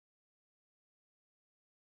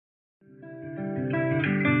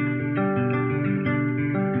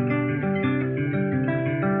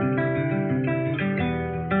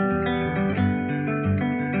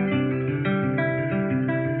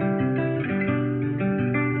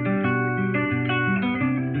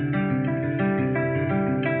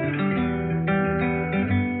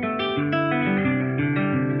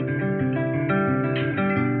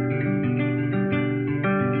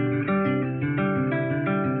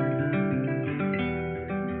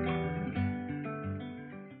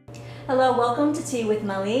Hello, welcome to Tea with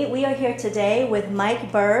Mali. We are here today with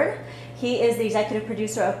Mike Byrd. He is the executive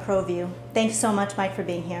producer of Proview. Thanks so much, Mike, for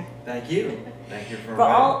being here. Thank you. Thank you for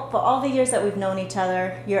all the years that we've known each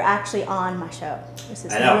other. You're actually on my show. This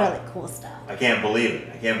is really cool stuff. I can't believe it.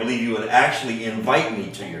 I can't believe you would actually invite me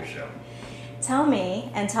to your show. Tell me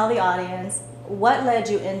and tell the audience what led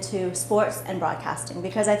you into sports and broadcasting,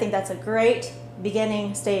 because I think that's a great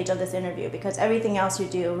beginning stage of this interview, because everything else you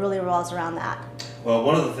do really revolves around that. Well,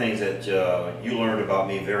 one of the things that you learned about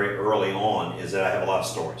me very early on is that I have a lot of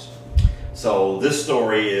stories. So this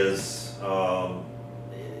story is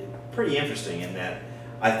pretty interesting in that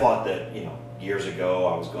I thought that, years ago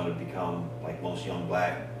I was going to become, like most young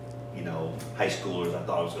black, high schoolers, I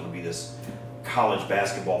thought I was going to be this college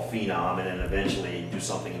basketball phenom and then eventually do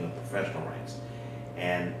something in the professional ranks.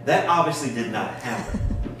 And that obviously did not happen.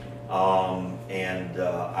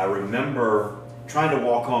 I remember trying to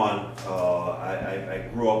walk on. I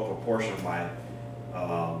grew up a portion of my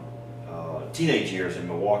teenage years in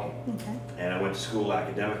Milwaukee, and I went to school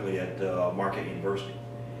academically at Marquette University.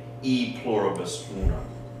 E pluribus unum.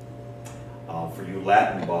 For you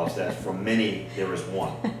Latin buffs, that's from many there is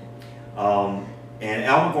one. And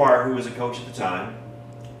Al McGuire, who was a coach at the time,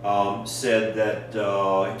 said that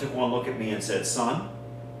he took one look at me and said, "Son,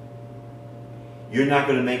 you're not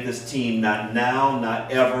going to make this team, not now,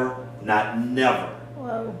 not ever, not never.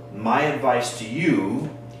 Whoa. My advice to you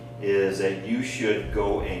is that you should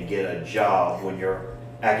go and get a job when your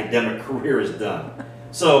academic career is done."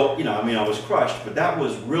 So, I was crushed, but that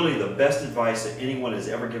was really the best advice that anyone has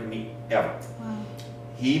ever given me, ever. Wow.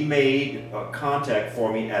 He made contact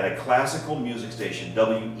for me at a classical music station,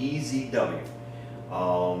 WEZW,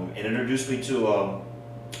 and introduced me to a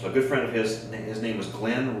good friend of his. His name was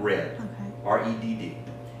Glenn Redd. R-E-D-D,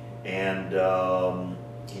 and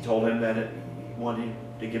he told him that he wanted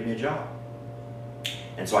to give me a job.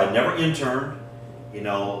 And so I never interned.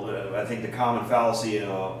 I think the common fallacy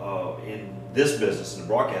in this business, in the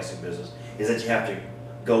broadcasting business, is that you have to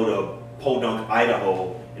go to Podunk,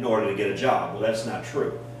 Idaho in order to get a job. Well, that's not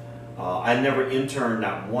true. I never interned,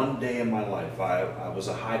 not one day in my life. I was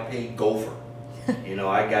a high-paid gopher.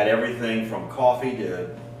 I got everything from coffee to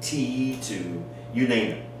tea to you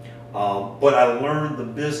name it. But I learned the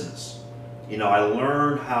business. I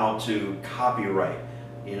learned how to copyright.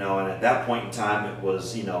 And at that point in time, it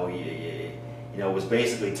was it was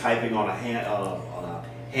basically typing on a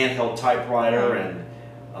handheld typewriter, and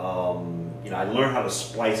I learned how to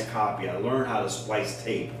splice copy. I learned how to splice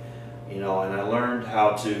tape. And I learned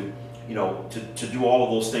how to to do all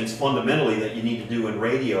of those things fundamentally that you need to do in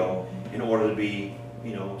radio in order to be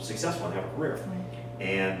successful and have a career.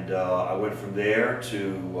 And I went from there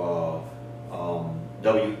to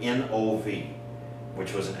WNOV,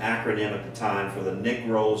 which was an acronym at the time for the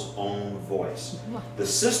Negro's Own Voice. The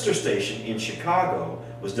sister station in Chicago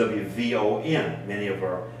was WVON. Many of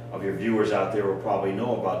your viewers out there will probably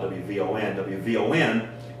know about WVON. WVON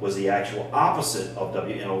was the actual opposite of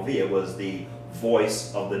WNOV. It was the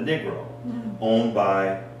voice of the Negro, owned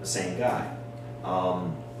by the same guy.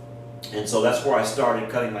 And so that's where I started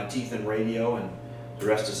cutting my teeth in radio, and the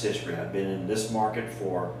rest is history. I've been in this market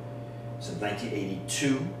since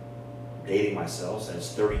 1982, dating myself, so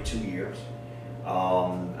that's 32 years.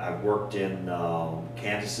 I've worked in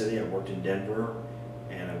Kansas City, I've worked in Denver,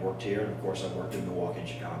 and I've worked here, and of course I've worked in Milwaukee and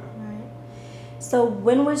Chicago. Right. So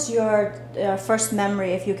when was your first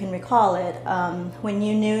memory, if you can recall it, when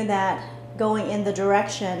you knew that going in the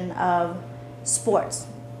direction of sports,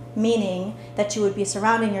 meaning that you would be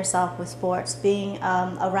surrounding yourself with sports, being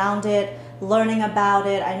around it, learning about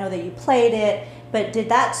it? I know that you played it, but did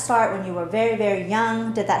that start when you were very, very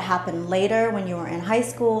young? Did that happen later when you were in high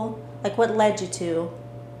school? Like, what led you to?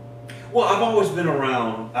 Well, I've always been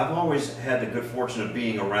around. I've always had the good fortune of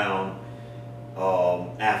being around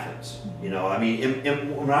athletes. When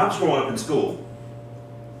I was growing up in school,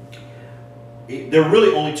 there were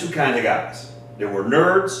really only two kinds of guys. There were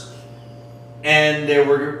nerds, and there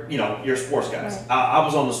were your sports guys. Right. I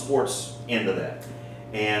was on the sports end of that.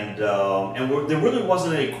 And there really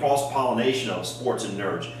wasn't any cross-pollination of sports and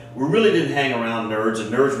nerds. We really didn't hang around nerds,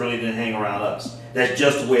 and nerds really didn't hang around us. That's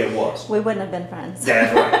just the way it was. We wouldn't have been friends.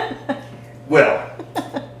 That's right. Well,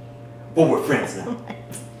 but we're friends now.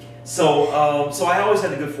 So I always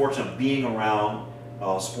had the good fortune of being around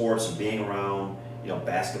sports and being around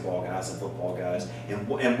basketball guys and football guys. And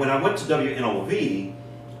when I went to WNOV,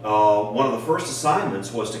 one of the first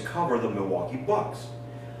assignments was to cover the Milwaukee Bucks.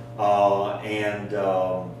 And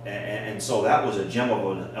so that was a gem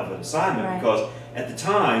of an assignment, right? Because at the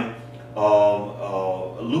time,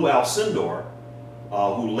 Lou Alcindor,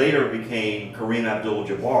 who later became Kareem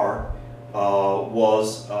Abdul-Jabbar,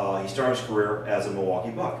 he started his career as a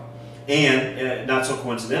Milwaukee Buck. And not so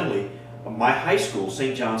coincidentally, my high school,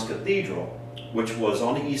 St. John's Cathedral, which was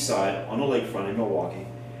on the east side, on the lakefront in Milwaukee,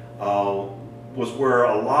 was where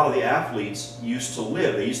a lot of the athletes used to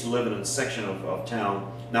live. They used to live in a section of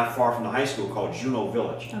town not far from the high school called Juneau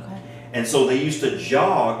Village. Okay. And so they used to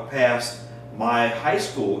jog past my high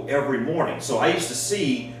school every morning. So I used to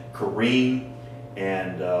see Kareem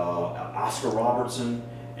and Oscar Robertson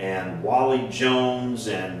and Wally Jones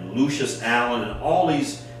and Lucius Allen and all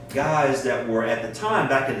these guys that were at the time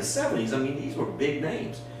back in the 70s. I mean, these were big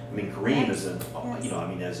names. I mean, Kareem is a, you know, I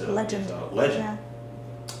mean, as a legend. Yeah.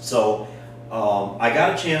 So I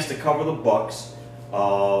got a chance to cover the Bucks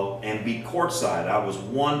and be courtside. I was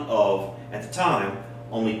one of, at the time,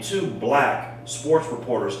 only 2 black sports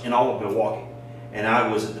reporters in all of Milwaukee. And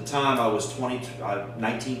I was, at the time, I was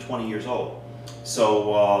 19, 20 years old.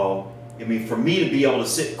 So, I mean, for me to be able to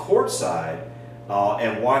sit courtside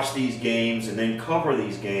and watch these games and then cover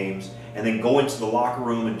these games and then go into the locker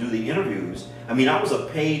room and do the interviews. I mean, I was a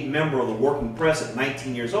paid member of the working press at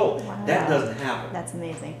 19 years old. Wow. That doesn't happen. That's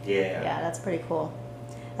amazing. Yeah. Yeah, that's pretty cool.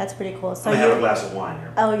 That's pretty cool. So I'm gonna have a glass of wine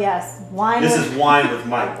here. Oh yes, wine. This is wine with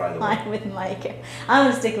Mike, by the way. Wine with Mike. I'm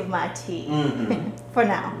gonna stick with my tea for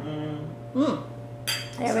now.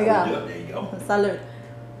 There we go. There you go. Salud.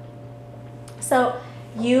 So,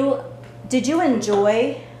 did you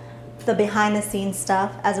enjoy the behind-the-scenes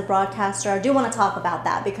stuff as a broadcaster? I do want to talk about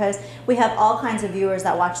that because we have all kinds of viewers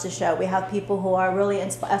that watch the show. We have people who are really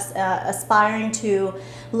aspiring to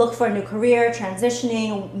look for a new career,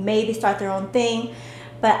 transitioning, maybe start their own thing.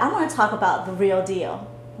 But I want to talk about the real deal.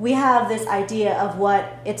 We have this idea of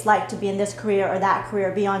what it's like to be in this career or that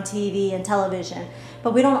career, be on TV and television,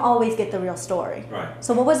 but we don't always get the real story. Right.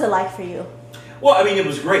 So what was it like for you? Well, I mean, it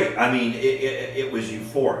was great. I mean, it was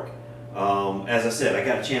euphoric. As I said, I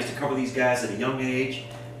got a chance to cover these guys at a young age.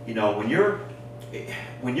 You know, when you're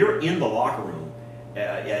in the locker room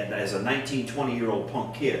as a 19, 20-year-old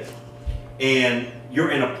punk kid, and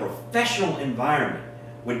you're in a professional environment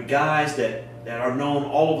with guys that are known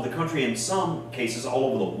all over the country, in some cases all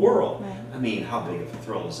over the world. Right. I mean, how big of a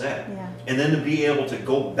thrill is that? Yeah. And then to be able to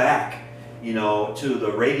go back, you know, to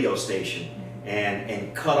the radio station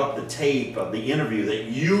and cut up the tape of the interview that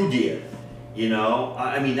you did. You know,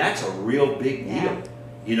 I mean, that's a real big deal,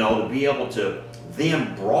 you know, to be able to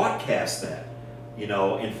then broadcast that, you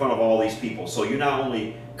know, in front of all these people. So you're not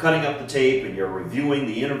only cutting up the tape and you're reviewing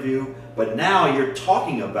the interview, but now you're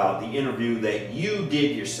talking about the interview that you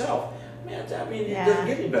did yourself. Man, I mean, it doesn't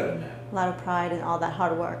get any better than that. A lot of pride and all that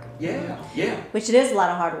hard work. Yeah, yeah. Which it is a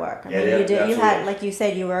lot of hard work. I mean, you did. You had, is. like you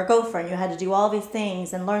said, you were a gopher and you had to do all these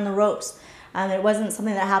things and learn the ropes. And it wasn't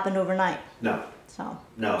something that happened overnight. No.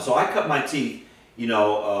 No. So I cut my teeth, you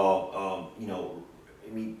know,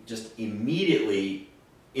 I mean, just immediately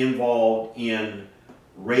involved in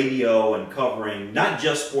radio and covering not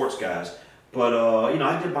just sports guys, but you know,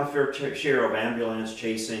 I did my fair share of ambulance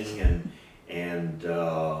chasing and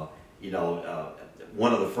you know,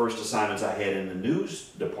 one of the first assignments I had in the news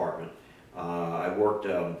department. I worked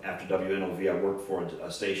after WNOV. I worked for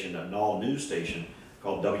a station, an all-news station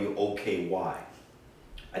called WOKY.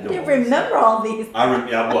 I didn't remember all these.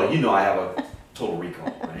 Yeah, well, you know, I have a total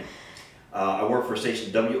recall, right? I worked for a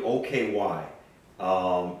station, WOKY,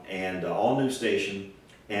 and all-news station.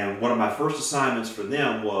 And one of my first assignments for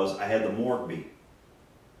them was I had the morgue beat.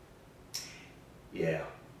 Yeah.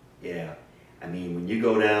 I mean, when you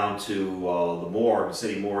go down to the morgue, the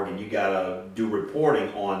city morgue, and you gotta do reporting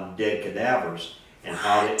on dead cadavers and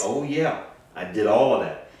how they. Oh yeah, I did all of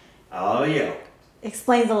that. Oh yeah.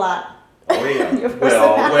 Explains a lot. Oh yeah.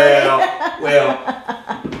 well,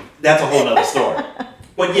 that's a whole other story.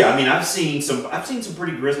 But yeah, I mean, I've seen some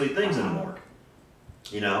pretty grisly things in the morgue.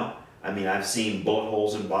 You know, I mean, I've seen bullet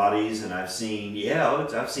holes in bodies, and I've seen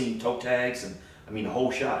I've seen toe tags, and I mean the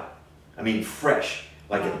whole shot. I mean, fresh,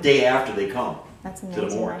 like a day after they come to the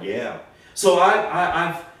morgue. Right? Yeah. So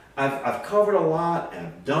I've covered a lot, and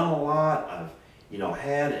I've done a lot. I've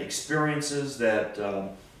had experiences that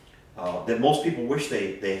that most people wish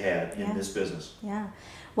they had in this business. Yeah.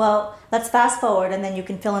 Well, let's fast forward, and then you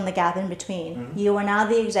can fill in the gap in between. Mm-hmm. You are now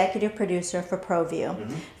the executive producer for Proview.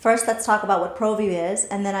 Mm-hmm. First, let's talk about what Proview is,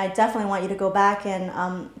 and then I definitely want you to go back and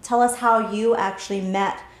tell us how you actually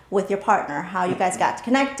met with your partner, how you guys got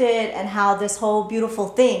connected, and how this whole beautiful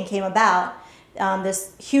thing came about,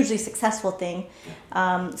 this hugely successful thing.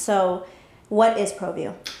 So what is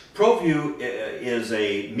Proview? Proview is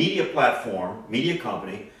a media platform, media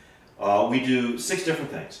company. We do 6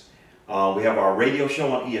 different things. We have our radio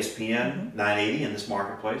show on ESPN 980 in this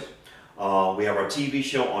marketplace. We have our TV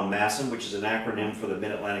show on MASN, which is an acronym for the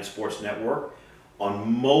Mid-Atlantic Sports Network.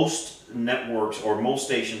 On most networks, or most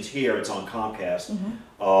stations here, it's on Comcast.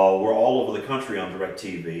 We're all over the country on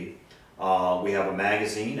DirecTV. We have a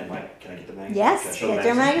magazine. Can I get the magazine? Yes, get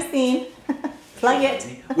your magazine. Plug it.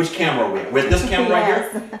 Which camera are we at? With this camera right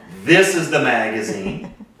here? This is the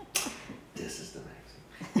magazine. This is the magazine.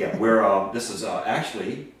 Yeah, this is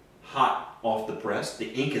actually hot off the press. The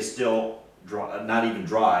ink is still dry, not even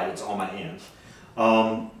dried. It's on my hands.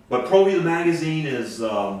 But Proview the magazine is,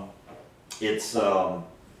 it's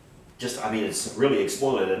really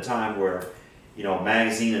exploded at a time where,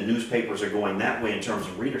 magazine and newspapers are going that way in terms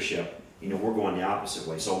of readership. We're going the opposite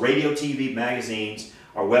way. So radio, TV, magazines,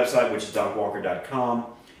 our website, which is docwalker.com.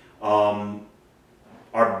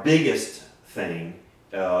 Our biggest thing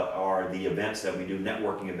are the events that we do,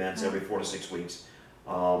 networking events every 4 to 6 weeks.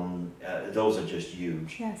 Those are just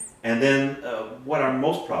huge. Yes. And then what I'm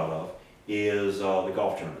most proud of is the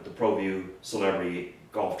golf tournament, the Proview Celebrity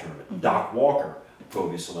Golf Tournament, Doc Walker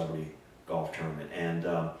Proview Celebrity Golf Tournament. And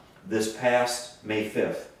this past May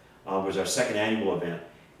 5th was our second annual event,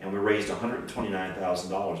 and we raised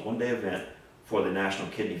 $129,000, one-day event for the National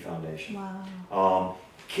Kidney Foundation. Wow.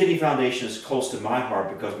 Kidney Foundation is close to my heart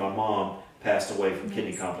because my mom passed away from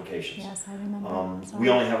kidney complications. Yes, I remember. We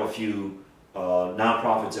only have a few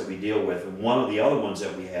nonprofits that we deal with, and one of the other ones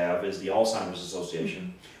that we have is the Alzheimer's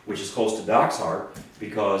Association, which is close to Doc's heart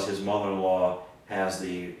because his mother-in-law has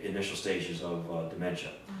the initial stages of dementia.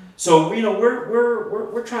 So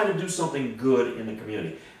we're trying to do something good in the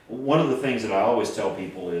community. One of the things that I always tell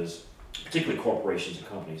people is, particularly corporations and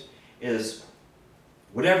companies, is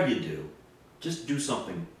whatever you do, just do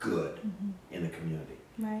something good in the community.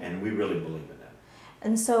 Right. And we really believe in that.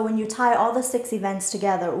 And so when you tie all the 6 events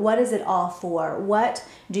together, what is it all for? What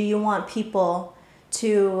do you want people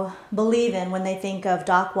to believe in when they think of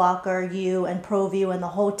Doc Walker, you, and Proview, and the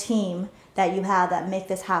whole team that you have that make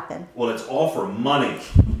this happen? Well, it's all for money.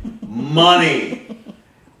 Money!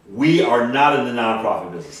 We are not in the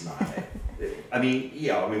nonprofit business now.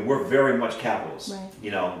 We're very much capitalists. Right.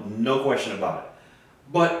 No question about it.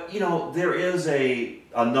 But, there is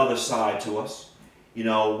another side to us.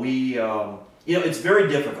 It's very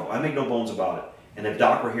difficult. I make no bones about it. And if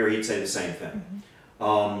Doc were here, he'd say the same thing.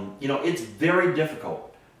 It's very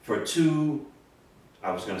difficult for two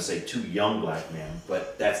young black men,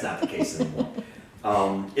 but that's not the case anymore.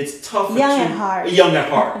 It's tough for young at heart. Young at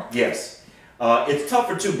heart, yes. It's tough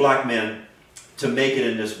for two black men to make it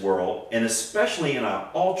in this world, and especially in an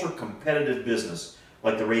ultra-competitive business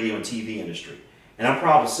like the radio and TV industry. And I'm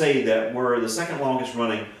proud to say that we're the second longest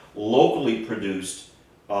running locally produced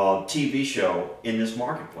TV show in this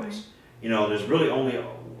marketplace. There's really only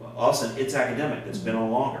us and It's Academic that's been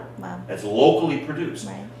on longer. Wow. That's locally produced.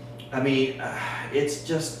 Right.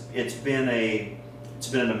 It's been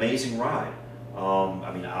an amazing ride.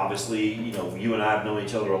 Obviously, you and I have known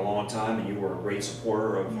each other a long time, and you were a great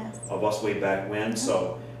supporter of us way back when.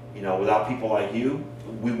 So, without people like you,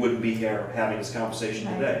 we wouldn't be here having this conversation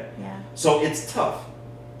today. Yeah. So it's tough.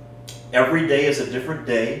 Every day is a different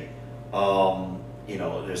day.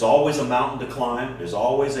 There's always a mountain to climb. There's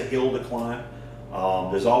always a hill to climb.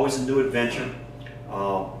 There's always a new adventure.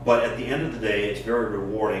 But at the end of the day, it's very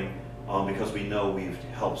rewarding because we know we've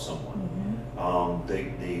helped someone.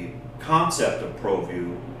 The concept of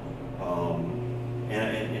Proview,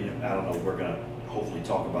 and I don't know, we're going to hopefully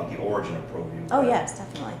talk about the origin of Proview. Oh, yes,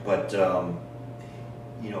 definitely. But,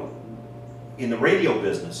 in the radio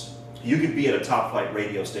business, you could be at a top flight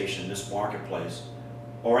radio station in this marketplace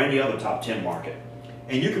or any other top 10 market,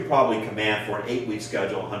 and you could probably command for an 8-week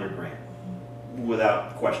schedule $100 grand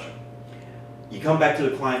without question. You come back to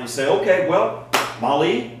the client and you say, okay, well,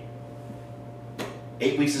 Molly,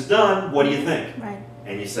 8 weeks is done, what do you think? Right.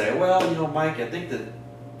 And you say, well, Mike, I think the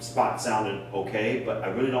spot sounded okay, but I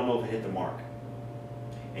really don't know if it hit the mark.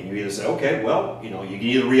 And you either say, okay, well, you can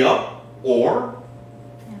either re-up or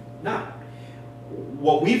not.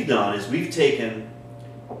 What we've done is we've taken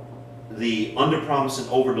the under-promise and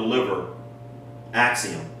over-deliver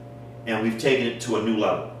axiom, and we've taken it to a new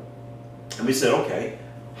level. And we said, okay,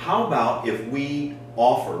 how about if we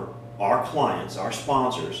offer our clients, our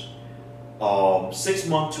sponsors,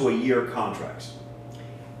 6-month to a year contracts?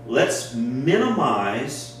 Let's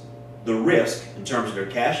minimize the risk in terms of their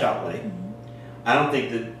cash outlay. I don't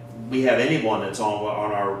think that we have anyone that's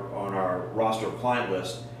on our roster of client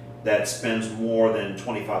list that spends more than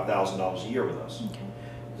 $25,000 a year with us. Okay.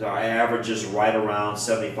 Our average is right around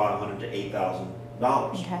 $7,500 to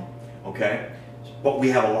 $8,000. Okay. Okay. But we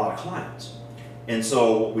have a lot of clients, and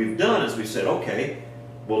so what we've done is we said, okay,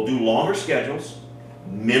 we'll do longer schedules,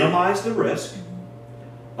 minimize the risk.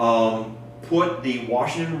 put the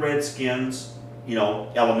Washington Redskins, you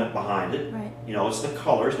know, element behind it. Right. You know, it's the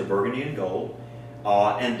colors, the burgundy and gold,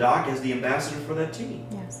 and Doc is the ambassador for that team.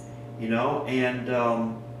 Yes. You know,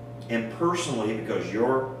 and personally, because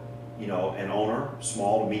you're, you know, an owner,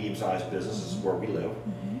 small to medium-sized business is where we live.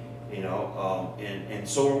 You know, and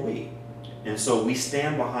so are we, and so we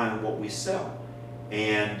stand behind what we sell,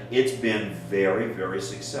 and it's been very, very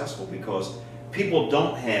successful because people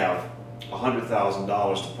don't have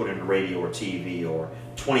 $100,000 to put into radio or TV, or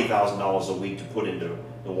 $20,000 a week to put into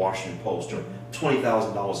the Washington Post, or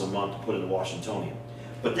 $20,000 a month to put in the Washingtonian.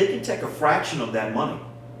 But they can take a fraction of that money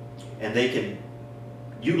and they can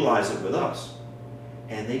utilize it with us,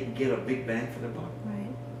 and they can get a big bang for their buck. Right.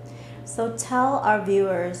 So tell our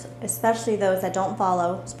viewers, especially those that don't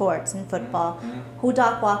follow sports and football, who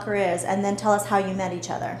Doc Walker is, and then tell us how you met each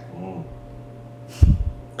other.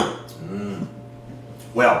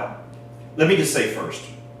 Well, let me just say first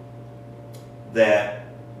that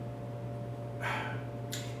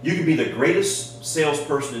you can be the greatest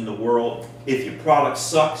salesperson in the world. If your product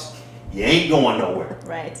sucks, you ain't going nowhere.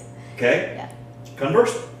 Right. Okay? Yeah.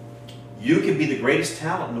 Conversely, you can be the greatest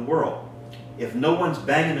talent in the world. If no one's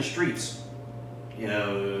banging the streets, you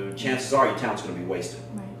know, chances are your talent's going to be wasted.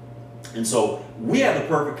 Right. And so we have the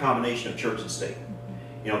perfect combination of church and state.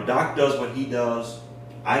 You know, Doc does what he does.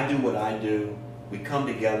 I do what I do. We come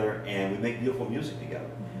together and we make beautiful music together.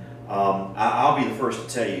 I'll be the first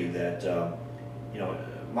to tell you that, you know,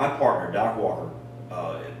 my partner, Doc Walker,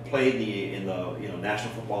 played in the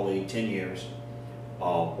National Football League 10 years,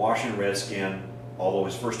 Washington Redskin, although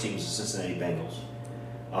his first team was the Cincinnati Bengals.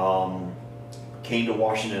 Came to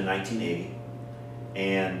Washington in 1980,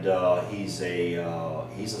 and he's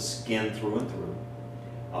a skin through and through.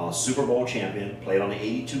 Super Bowl champion, played on the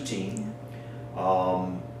 82 team.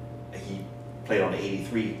 He played on the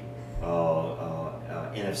 83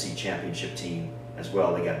 NFC Championship team as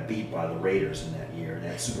well. They got beat by the Raiders in that year, in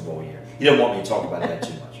that Super Bowl year. He doesn't want me to talk about that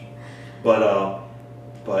too much.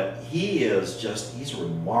 But he's a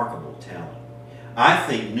remarkable talent. I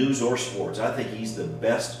think news or sports, I think he's the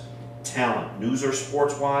best talent, news or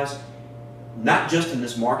sports wise, not just in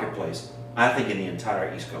this marketplace, I think in the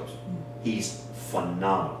entire East Coast. He's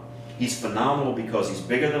phenomenal. He's phenomenal because he's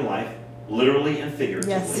bigger than life, literally and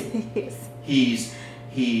figuratively. Yes, He's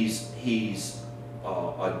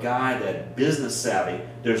a guy that business savvy.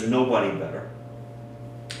 There's nobody better.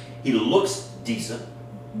 He looks decent.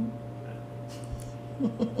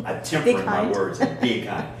 I'm tempering my words and being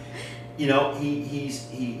kind. You know, he's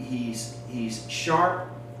sharp,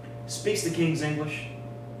 speaks the King's English.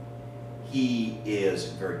 He is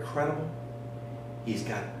very credible. He's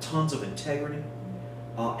got tons of integrity,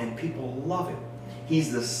 and people love him.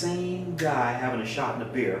 He's the same guy having a shot in a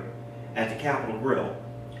beer at the Capitol Grill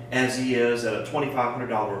as he is at a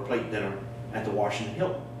 $2,500 plate dinner at the Washington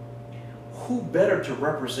Hilton. Who better to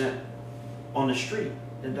represent on the street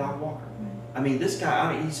than Doc Walker? I mean, this guy,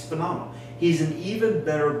 I mean, he's phenomenal. He's an even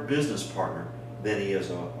better business partner than he is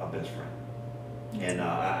a best friend. And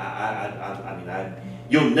I mean,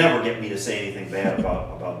 you'll never get me to say anything bad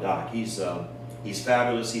about Doc. He's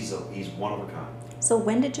fabulous. He's one of a kind. So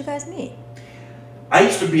when did you guys meet? I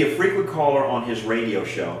used to be a frequent caller on his radio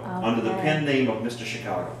show under the pen name of Mr.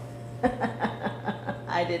 Chicago.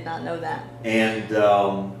 I did not know that. And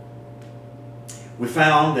we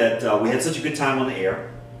found that we had such a good time on the air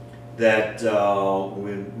that when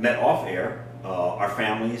we met off air, our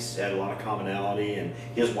families had a lot of commonality, and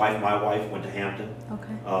his wife, my wife, went to Hampton.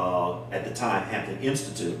 Okay. At the time, Hampton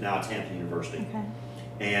Institute. Now it's Hampton University. Okay.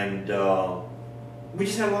 And we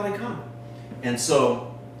just had a lot in common. And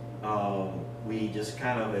so we just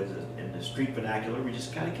kind of, in the street vernacular, we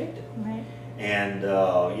just kind of kicked it. Right. And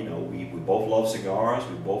you know, we both love cigars.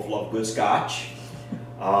 We both love good scotch.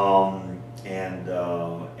 And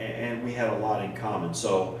we had a lot in common.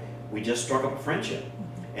 So we just struck up a friendship.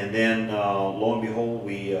 And then, lo and behold,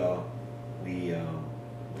 we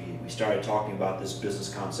started talking about this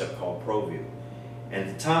business concept called Proview. And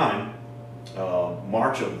at the time,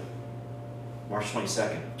 March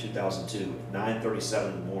 22nd, 2002, 9:37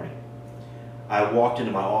 in the morning, I walked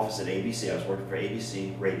into my office at ABC. I was working for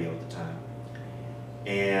ABC Radio at the time.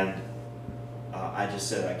 And I just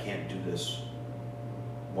said, I can't do this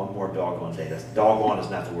one more doggone day. That's, doggone is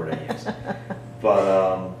not the word I use.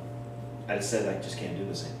 But I said, I just can't do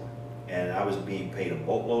this anymore. And I was being paid a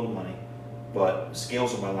boatload of money, but the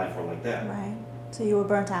scales of my life were like that. Right. So you were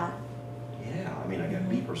burnt out. Yeah, I mean, I got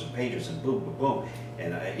beepers and pagers and boom, boom, boom,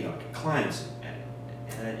 and you know, clients,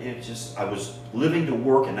 and it just, I was living to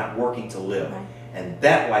work and not working to live, Right. and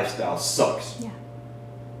that lifestyle sucks. Yeah.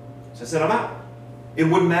 So I said, I'm out. It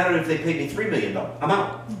wouldn't matter if they paid me $3 million. I'm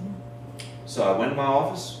out. So I went to my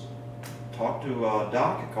office, talked to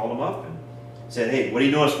Doc, I called him up and said, hey, what are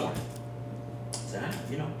you doing this morning? He said,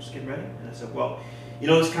 you know, just getting ready. And I said, well, you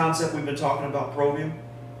know this concept we've been talking about, Proview?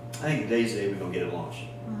 I think today's the day we're going to get it launched.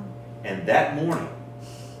 And that morning,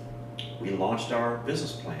 we launched our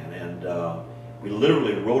business plan, and we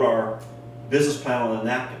literally wrote our business plan on a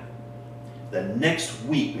napkin. The next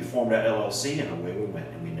week, we formed our LLC, and away we went,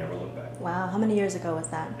 and we never looked back. Wow, how many years ago was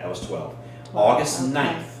that? That was 12. August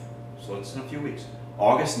 9th, so it's in a few weeks.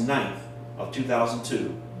 August 9th of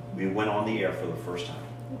 2002, we went on the air for the first time.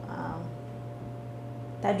 Wow.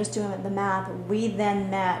 That just doing the math, we then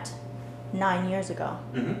met 9 years ago.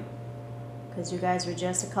 Because you guys were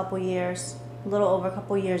just a couple years, a little over a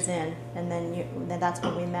couple years in, and then that's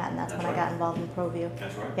when we met, and that's when I got involved in Proview.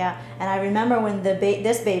 That's right. Yeah, and I remember when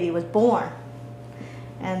this baby was born,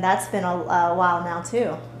 and that's been a while now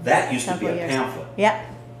too. That used to be a pamphlet. Yeah,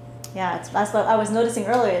 yeah, that's what I was noticing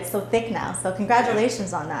earlier. It's so thick now. So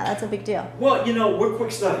congratulations on that. That's a big deal. Well, you know, we're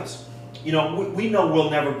quick studies. You know, we know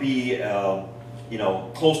we'll never be, you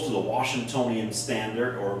know, close to the Washingtonian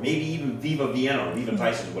standard, or maybe even Viva Vienna or Viva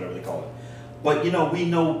Tyson, or whatever they call it. But you know, we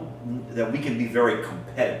know that we can be very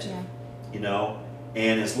competitive. You know,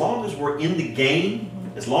 and as long as we're in the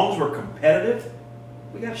game, as long as we're competitive,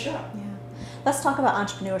 we got a shot. Yeah. Let's talk about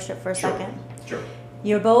entrepreneurship for a second. Sure.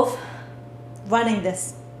 You're both running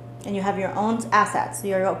this, and you have your own assets,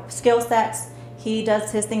 your skill sets. He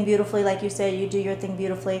does his thing beautifully, like you said. You do your thing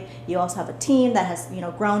beautifully. You also have a team that has, you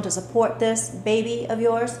know, grown to support this baby of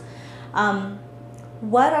yours.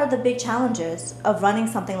 What are the big challenges of running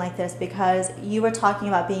something like this? Because you were talking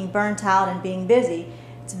about being burnt out and being busy.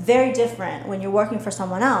 It's very different when you're working for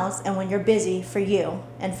someone else and when you're busy for you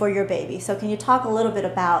and for your baby. So can you talk a little bit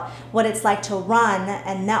about what it's like to run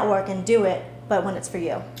and network and do it, but when it's for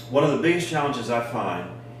you? One of the biggest challenges I find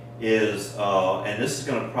is, and this is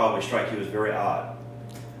going to probably strike you as very odd,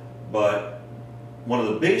 but one of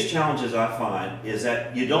the biggest challenges I find is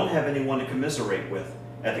that you don't have anyone to commiserate with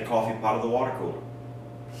at the coffee pot or the water cooler.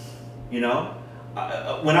 You know,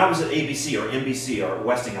 when I was at ABC or NBC or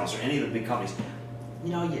Westinghouse or any of the big companies,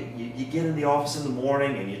 you know, you get in the office in the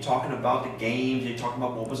morning and you're talking about the games, you're talking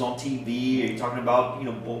about what was on TV, or you're talking about, you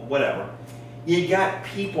know, whatever. You got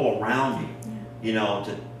people around you, you know,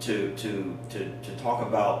 to talk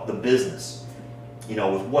about the business. You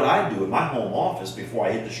know, with what I do in my home office before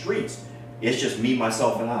I hit the streets, it's just me,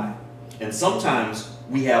 myself, and I. And sometimes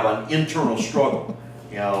we have an internal struggle.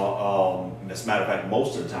 You know, as a matter of fact,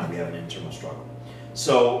 most of the time we have an internal struggle.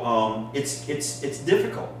 So it's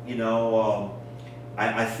difficult. You know,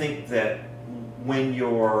 I think that when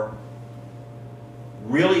you're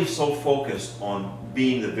really so focused on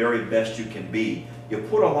being the very best you can be, you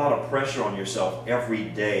put a lot of pressure on yourself every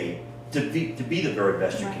day to be the very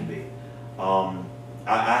best you can be.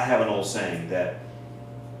 I have an old saying that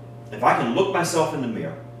if I can look myself in the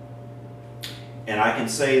mirror and I can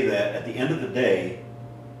say that at the end of the day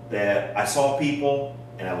that I saw people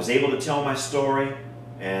and I was able to tell my story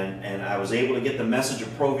and I was able to get the message of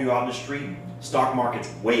Proview out in the street, stock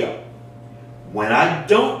market's way up. When I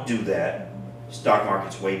don't do that, stock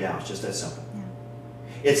market's way down. It's just that simple.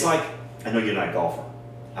 It's like, I know you're not a golfer.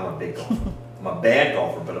 I'm a big golfer. I'm a bad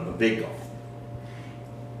golfer, but I'm a big golfer.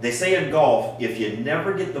 They say in golf, if you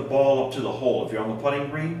never get the ball up to the hole, if you're on the putting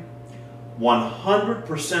green,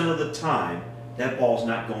 100% of the time, that ball's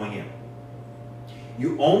not going in.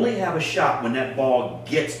 You only have a shot when that ball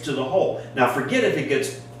gets to the hole. Now forget if it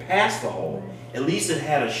gets past the hole, at least it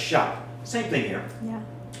had a shot. Same thing here. Yeah.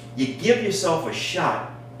 You give yourself a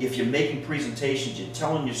shot if you're making presentations, you're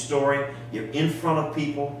telling your story, you're in front of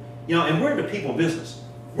people. You know, and we're in the people business.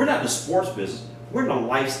 We're not in the sports business. We're in the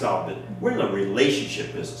lifestyle business. We're in the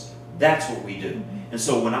relationship business. That's what we do. And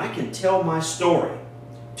so when I can tell my story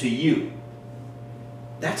to you,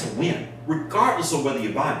 that's a win, regardless of whether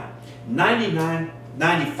you buy me.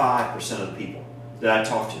 95% of the people that I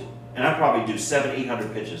talk to, and I probably do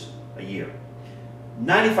 700-800 pitches a year,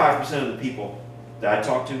 95% of the people that I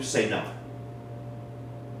talk to say no.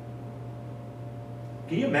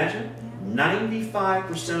 Can you imagine? 95% of the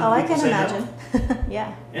people say no. Oh, I can imagine.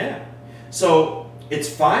 Yeah. Yeah. So it's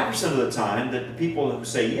 5% of the time that the people who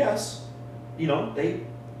say yes, you know, they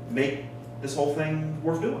make this whole thing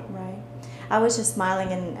worth doing. Right. I was just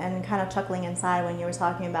smiling and kind of chuckling inside when you were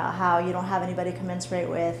talking about how you don't have anybody to commensurate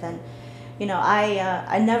with. And, you know,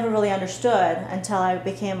 I never really understood until I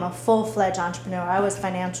became a full-fledged entrepreneur. I was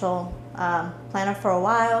financial planner for a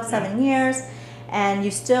while, 7 years. And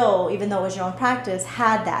you still, even though it was your own practice,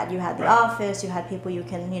 had that. You had the office, you had people you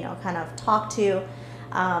can, you know, kind of talk to.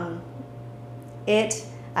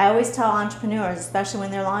 I always tell entrepreneurs, especially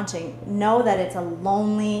when they're launching, know that it's a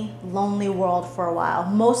lonely, lonely world for a while.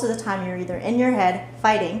 Most of the time you're either in your head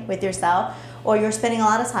fighting with yourself, or you're spending a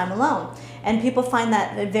lot of time alone. And people find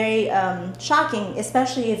that very shocking,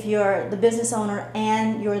 especially if you're the business owner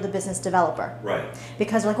and you're the business developer. Right.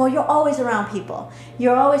 Because like, well, you're always around people.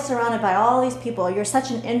 You're always surrounded by all these people. You're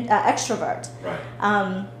such an extrovert.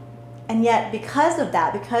 Right. And yet, because of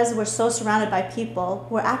that, because we're so surrounded by people,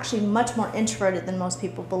 we're actually much more introverted than most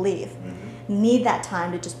people believe. Mm-hmm. Need that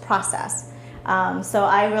time to just process. So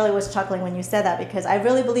I really was chuckling when you said that, because I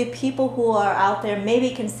really believe people who are out there maybe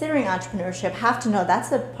considering entrepreneurship have to know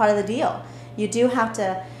that's a part of the deal. You do have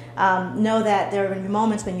to know that there are going to be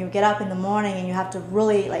moments when you get up in the morning and you have to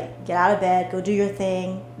really like get out of bed, go do your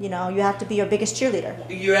thing. You know, you have to be your biggest cheerleader.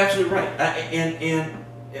 You're absolutely right. And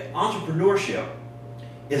entrepreneurship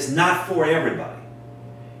is not for everybody.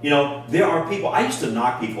 You know, there are people, I used to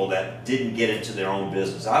knock people that didn't get into their own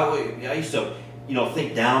business. I used to, you know,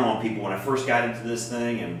 think down on people when I first got into this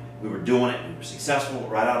thing, and we were doing it and we were successful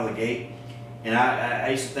right out of the gate. And I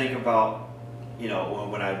used to think about, you know,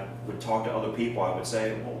 when I would talk to other people, I would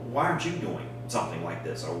say, well, why aren't you doing something like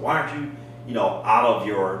this? Or why aren't you, you know, out of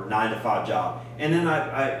your 9-to-5 job? And then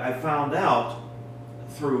I found out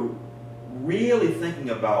through really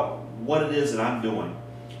thinking about what it is that I'm doing,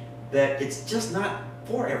 that it's just not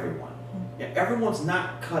for everyone. Everyone's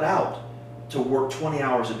not cut out to work 20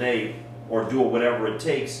 hours a day or do whatever it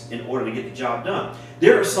takes in order to get the job done.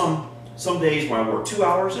 There are some days when I work 2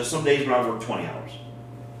 hours, there's some days when I work 20 hours.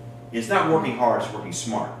 It's not working hard, it's working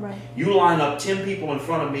smart. Right. You line up 10 people in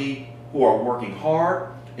front of me who are working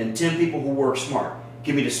hard and 10 people who work smart.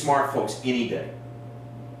 Give me the smart folks any day.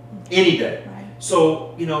 Any day. Right.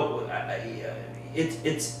 So, you know,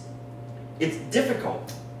 it's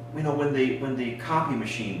difficult. You know, when the copy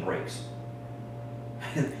machine breaks.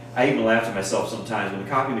 I even laugh at myself sometimes when the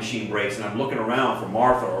copy machine breaks and I'm looking around for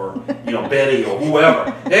Martha or, you know, Betty or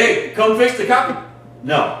whoever. Hey, come fix the copy.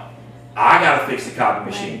 No, I gotta fix the copy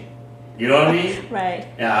machine. Right. You know what I mean? Right.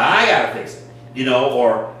 Yeah, I gotta fix it. You know,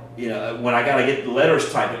 or you know, when I gotta get the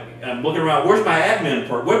letters typed, and I'm looking around. Where's my admin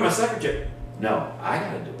part? Where's my secretary? No, I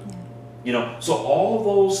gotta do it. Yeah. You know, so all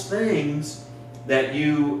those things that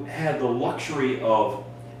you had the luxury of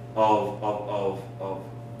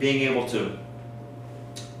being able to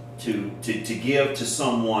give to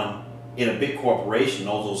someone in a big corporation,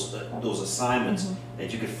 all those assignments mm-hmm.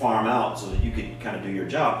 that you could farm out so that you could kind of do your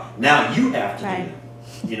job. Now you have to do them.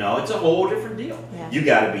 You know, it's a whole different deal. Yeah. You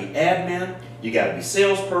got to be admin, you got to be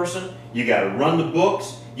salesperson, you got to run the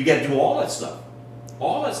books, you got to do all that stuff.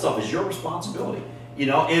 All that stuff is your responsibility. You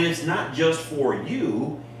know, and it's not just for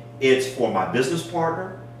you, it's for my business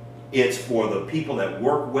partner, it's for the people that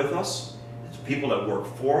work with us, it's people that work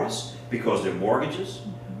for us, because their mortgages,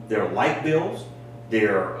 mm-hmm. their light bills,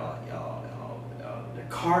 their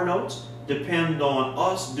car notes depend on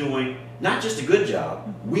us doing not just a good job,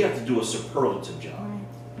 mm-hmm. we have to do a superlative job. Right.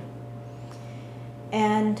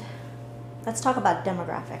 And let's talk about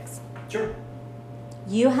demographics. Sure.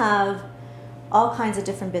 You have all kinds of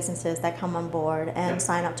different businesses that come on board and yep.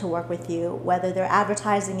 sign up to work with you, whether they're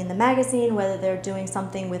advertising in the magazine, whether they're doing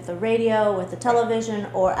something with the radio, with the television,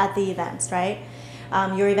 or at the events, right?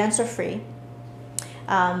 Your events are free,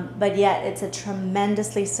 but yet it's a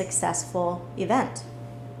tremendously successful event.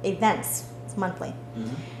 Events, it's monthly.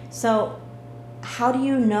 Mm-hmm. So how do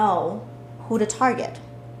you know who to target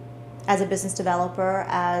as a business developer,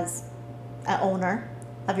 as an owner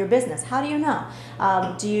of your business? How do you know?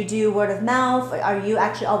 Do you do word of mouth? Are you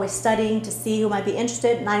actually always studying to see who might be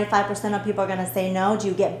interested? 95% of people are going to say no. Do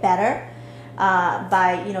you get better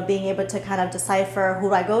by being able to kind of decipher who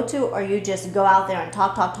do I go to, or you just go out there and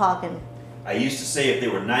talk and... I used to say if they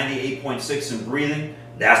were 98.6 and breathing,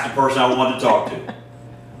 that's the person I wanted to talk to.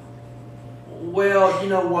 Well, you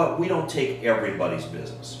know what? We don't take everybody's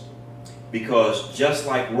business, because just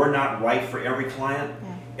like we're not right for every client,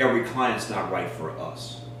 yeah. every client's not right for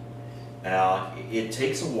us. It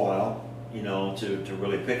takes a while, to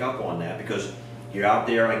really pick up on that, because you're out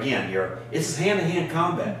there again. It's hand-to-hand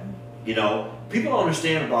combat. Mm-hmm. People don't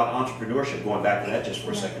understand about entrepreneurship. Going back to that just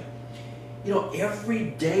for a second.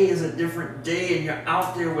 Every day is a different day, and you're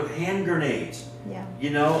out there with hand grenades. Yeah.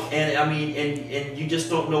 And I mean, and you just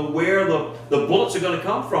don't know where the bullets are going to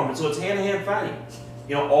come from, and so it's hand-to-hand fighting,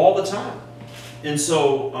 all the time. And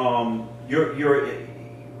so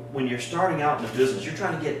when you're starting out in the business, you're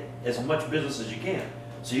trying to get as much business as you can.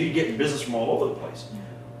 So you're getting business from all over the place. Yeah.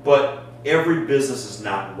 But every business is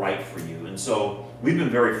not right for you, and so we've been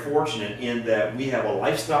very fortunate in that we have a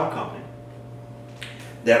lifestyle company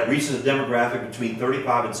that reaches a demographic between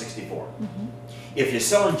 35 and 64. Mm-hmm. If you're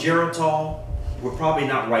selling Geritol, we're probably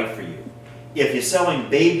not right for you. If you're selling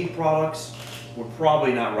baby products, we're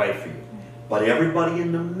probably not right for you. But everybody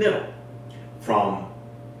in the middle, from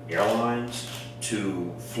airlines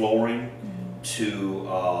to flooring to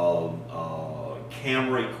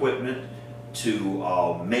camera equipment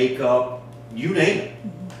to makeup, you name it.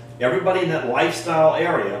 Everybody in that lifestyle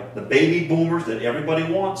area, the baby boomers that everybody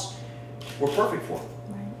wants, we're perfect for.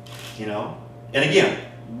 You know? And again,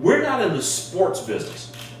 we're not in the sports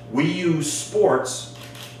business. We use sports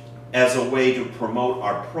as a way to promote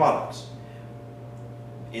our products.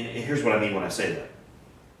 And here's what I mean when I say that.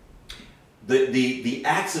 The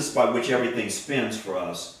axis by which everything spins for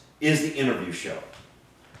us is the interview show.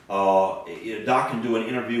 Doc can do an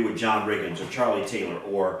interview with John Riggins or Charlie Taylor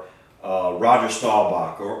or Roger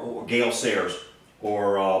Staubach or Gail Sayers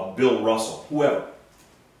or Bill Russell, whoever.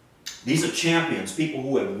 These are champions, people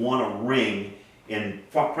who have won a ring in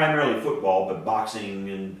primarily football, but boxing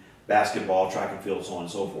and basketball, track and field, so on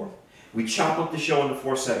and so forth. We chop up the show into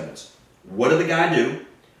 4 segments. What did the guy do?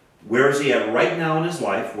 Where is he at right now in his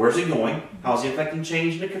life? Where's he going? How's he affecting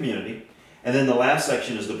change in the community? And then the last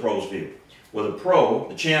section is the pro's view, where the pro,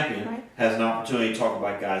 the champion, has an opportunity to talk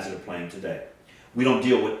about guys that are playing today. We don't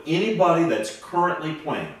deal with anybody that's currently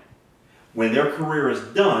playing. When their career is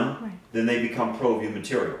done, then they become Proview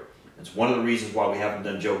material. It's one of the reasons why we haven't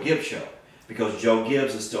done Joe Gibbs' show, because Joe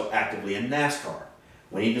Gibbs is still actively in NASCAR.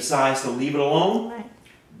 When he decides to leave it alone,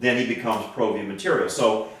 then he becomes Proview material.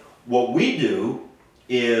 So what we do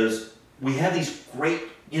is we have these great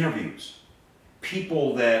interviews,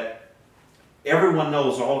 people that everyone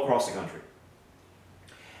knows all across the country.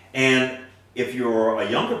 And if you're a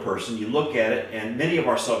younger person, you look at it, and many of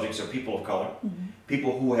our subjects are people of color,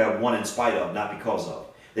 people who have won in spite of, not because of.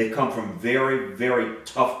 They've come from very, very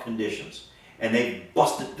tough conditions, and they've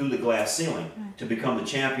busted through the glass ceiling to become the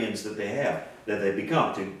champions that they have, that they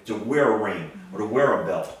become, to wear a ring or to wear a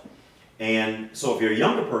belt. And so if you're a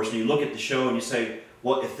younger person, you look at the show and you say,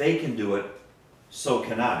 well, if they can do it, so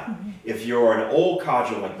can I. If you're an old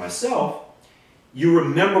codger like myself, you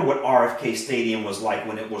remember what RFK Stadium was like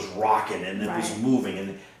when it was rocking and it was moving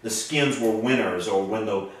and the Skins were winners, or when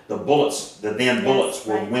the Bullets, the then Bullets,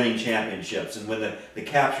 were winning championships, and when the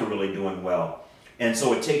Caps were really doing well. And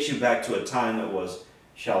so it takes you back to a time that was,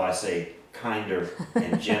 shall I say, kinder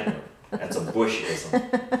and gentler. That's a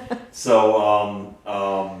Bushism. So,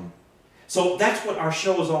 so that's what our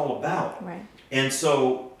show is all about. And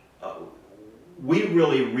so we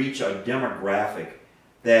really reach a demographic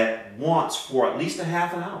that wants, for at least a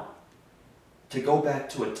half an hour, to go back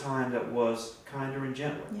to a time that was kinder and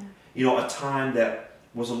gentler. You know, a time that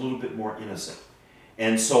was a little bit more innocent.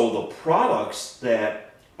 And so the products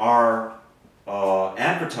that our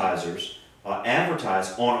advertisers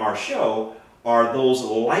advertise on our show are those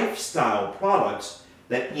lifestyle products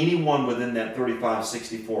that anyone within that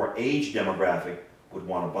 35-64 age demographic would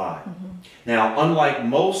want to buy. Now, unlike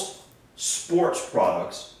most sports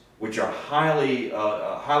products, which are highly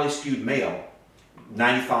skewed male,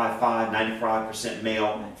 95-5, 95%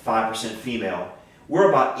 male, 5% female, we're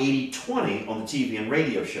about 80-20 on the TV and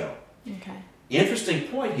radio show. Interesting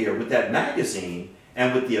point here, with that magazine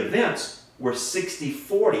and with the events, we're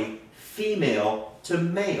 60-40 female to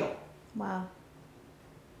male. Wow.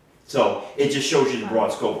 So it just shows you the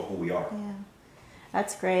broad scope of who we are. Yeah,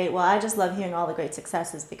 that's great. Well, I just love hearing all the great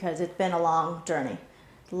successes, because it's been a long journey.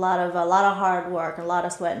 A lot of hard work, a lot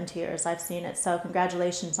of sweat and tears. I've seen it, so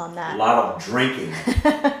congratulations on that. A lot of drinking.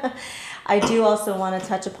 I do also want to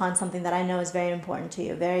touch upon something that I know is very important to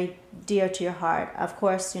you, very dear to your heart. Of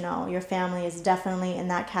course, you know, your family is definitely in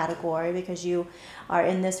that category, because you are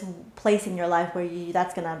in this place in your life where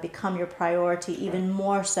that's going to become your priority even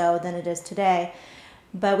more so than it is today.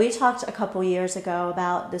 But we talked a couple years ago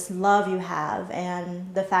about this love you have,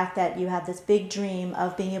 and the fact that you have this big dream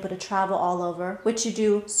of being able to travel all over, which you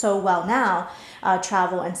do so well now,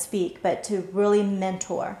 travel and speak, but to really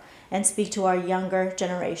mentor and speak to our younger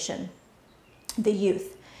generation, the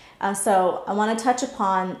youth. So I want to touch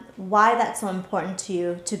upon why that's so important to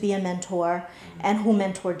you to be a mentor, and who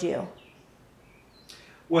mentored you.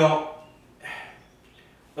 Well,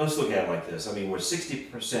 let's look at it like this. I mean, we're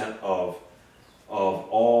 60% of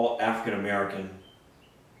all African American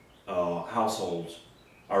households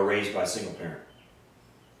are raised by a single parent.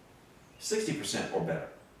 60% or better.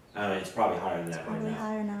 It's probably higher than that right now.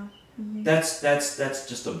 Higher now. That's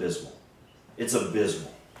just abysmal. It's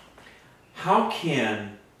abysmal. How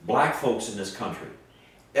can black folks in this country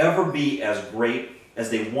ever be as great as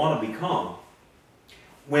they want to become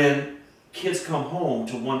when kids come home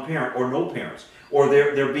to one parent or no parents, or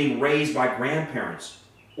they're being raised by grandparents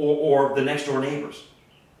or the next door neighbors?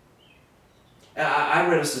 I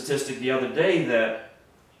read a statistic the other day that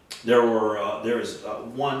there is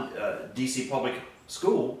one DC public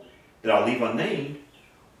school that I'll leave unnamed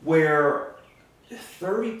where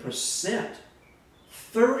 30%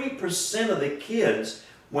 of the kids,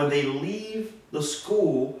 when they leave the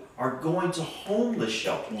school, are going to homeless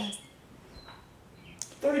shelters. Yes.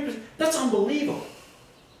 30%. That's unbelievable.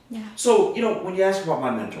 Yeah. So, you know, when you ask about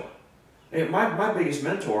my mentor, my biggest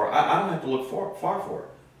mentor, I don't have to look far for it.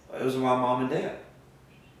 It was my mom and dad.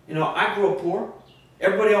 You know, I grew up poor.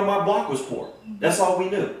 Everybody on my block was poor. That's all we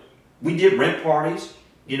knew. We did rent parties,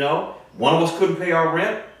 you know. One of us couldn't pay our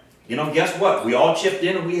rent. You know, guess what? We all chipped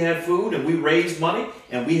in and we had food and we raised money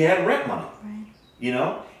and we had rent money. Right. You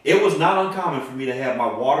know, it was not uncommon for me to have my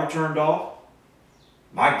water turned off,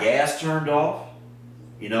 my gas turned off.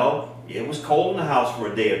 You know, it was cold in the house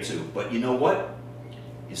for a day or two. But you know what?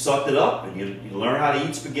 You sucked it up and you learn how to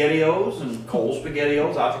eat SpaghettiOs and cold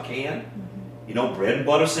SpaghettiOs out the can. You know, bread and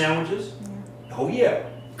butter sandwiches. Yeah. Oh yeah,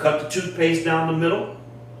 cut the toothpaste down the middle.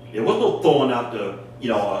 There was no throwing out the, you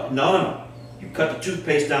know, no. You cut the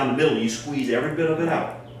toothpaste down the middle and you squeeze every bit of it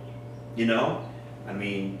out. You know, I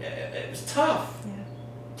mean, it was tough. Yeah.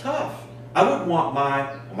 Tough. I wouldn't want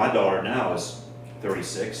my daughter now is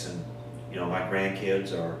 36 and, you know, my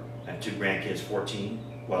grandkids I have 2 grandkids, 14,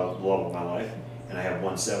 well, the love of my life, and I have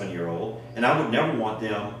one 7-year-old, and I would never want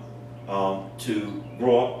them to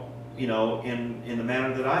grow up, you know, in the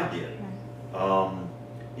manner that I did.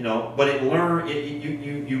 You know, but you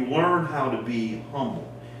learn how to be humble.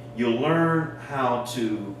 You learn how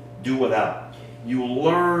to do without. You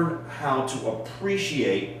learn how to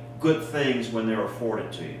appreciate good things when they're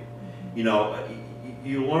afforded to you. You know,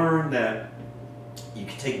 you learn that you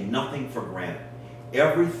can take nothing for granted.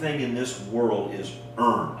 Everything in this world is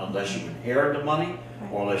earned unless you inherit the money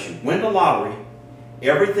or unless you win the lottery.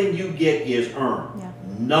 Everything you get is earned. Yeah.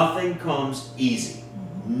 Nothing comes easy.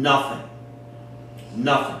 Nothing.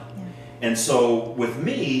 Nothing. Yeah. And so with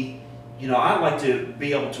me, you know, I like to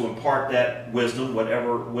be able to impart that wisdom,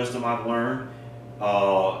 whatever wisdom I've learned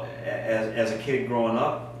as a kid growing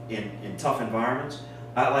up in tough environments.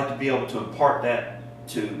 I like to be able to impart that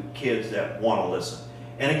to kids that want to listen.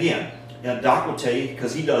 And again, Doc will tell you,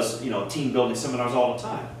 because he does, you know, team building seminars all the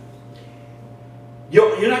time.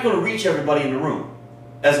 You're not going to reach everybody in the room.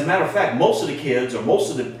 As a matter of fact, most of the kids or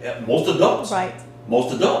most adults,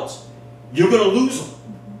 most adults, you're going to lose them.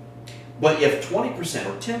 But if 20%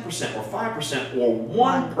 or 10% or 5% or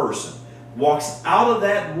one person walks out of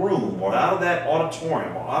that room or out of that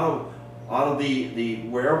auditorium or out of the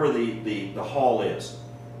wherever the hall is,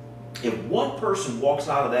 if one person walks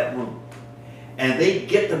out of that room and they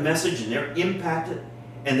get the message and they're impacted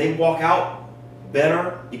and they walk out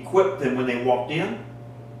better equipped than when they walked in,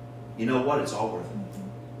 you know what? It's all worth it.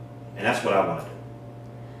 And that's what I want to do.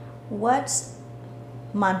 What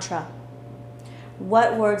mantra,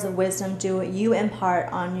 what words of wisdom do you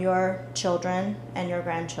impart on your children and your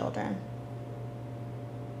grandchildren?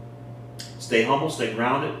 Stay humble, stay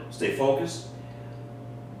grounded, stay focused.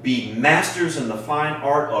 Be masters in the fine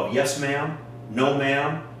art of yes ma'am, no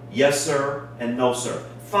ma'am, yes sir, and no sir.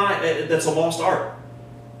 That's a lost art.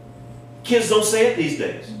 Kids don't say it these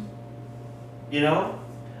days. You know?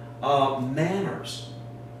 Manners.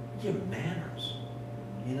 Yeah, manners.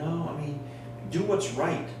 You know, I mean, do what's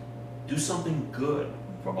right. Do something good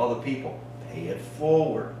for other people. Pay it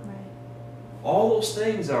forward. Right. All those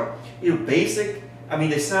things are, you know, basic. I mean,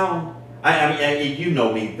 they sound, I mean, you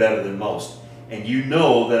know me better than most. And you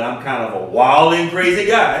know that I'm kind of a wild and crazy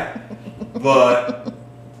guy.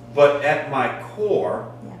 but at my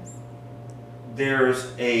core, yes,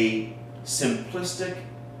 there's a simplistic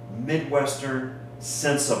Midwestern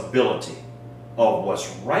sensibility of what's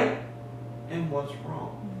right and what's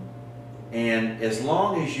wrong. And as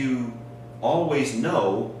long as you always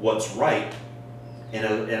know what's right, and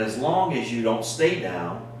as long as you don't stay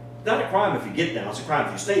down, it's not a crime if you get down, it's a crime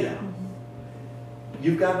if you stay down.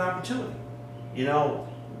 You've got an opportunity. You know,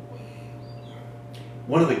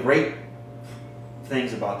 one of the great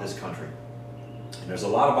things about this country, and there's a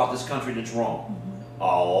lot about this country that's wrong, a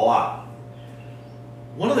lot.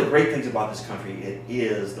 One of the great things about this country, it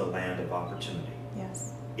is the land of opportunity.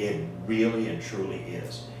 Yes. It really and truly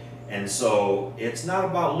is. And so it's not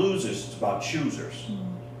about losers, it's about choosers.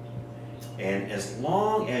 And as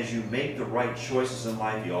long as you make the right choices in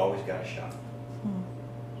life, you always got a shot.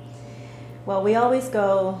 Well, we always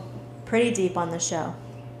go pretty deep on the show.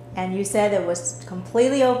 And you said it was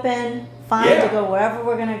completely open, fine to go wherever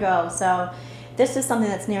we're going to go. So this is something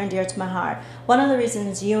that's near and dear to my heart. One of the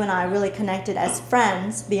reasons you and I really connected as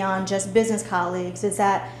friends beyond just business colleagues is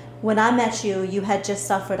that when I met you, you had just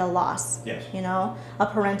suffered a loss. Yes. You know, a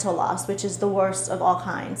parental loss, which is the worst of all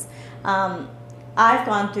kinds. I've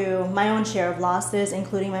gone through my own share of losses,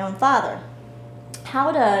 including my own father.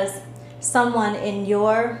 How does someone in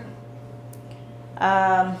your,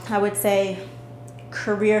 I would say,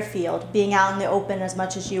 career field, being out in the open as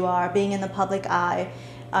much as you are, being in the public eye,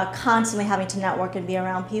 constantly having to network and be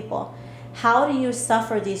around people, how do you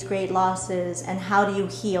suffer these great losses and how do you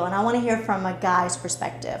heal? And I want to hear from a guy's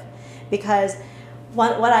perspective, because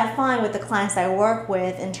what I find with the clients I work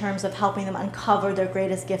with in terms of helping them uncover their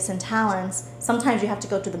greatest gifts and talents, sometimes you have to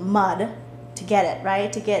go to the mud to get it,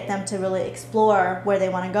 right? To get them to really explore where they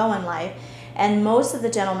want to go in life. And most of the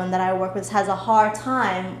gentlemen that I work with has a hard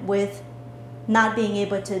time with not being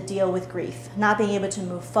able to deal with grief, not being able to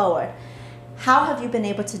move forward. How have you been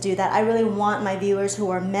able to do that? I really want my viewers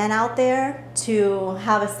who are men out there to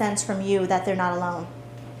have a sense from you that they're not alone.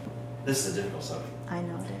 This is a difficult subject. I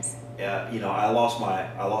know it is. You know, I lost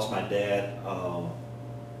my dad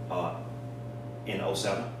in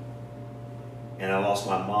 '07, and I lost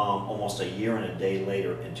my mom almost a year and a day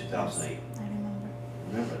later in 2008. Yes, I remember.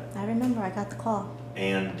 Remember that? I remember. I got the call.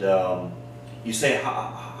 And you say,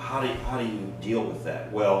 how do you deal with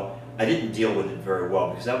that? Well, I didn't deal with it very well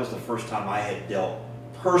because that was the first time I had dealt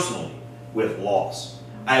personally with loss.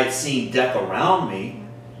 I had seen death around me,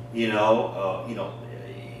 you know,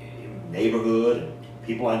 neighborhood and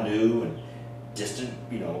people I knew and distant,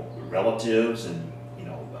 you know, relatives and, you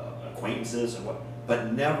know, acquaintances and what,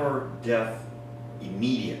 but never death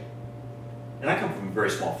immediate. And I come from a very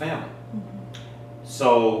small family. Mm-hmm.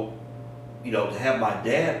 So, you know, to have my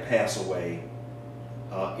dad pass away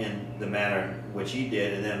in the manner in which he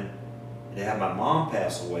did, and then to have my mom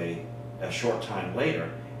pass away a short time later.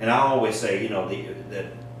 And I always say, you know,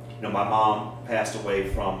 my mom passed away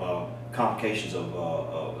from complications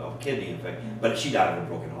of kidney infection, but she died of a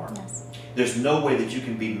broken heart. Yes. There's no way that you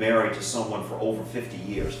can be married to someone for over 50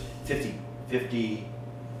 years. 50,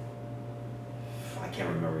 I can't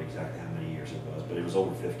remember exactly how many years it was, but it was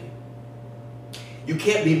over 50. You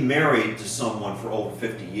can't be married to someone for over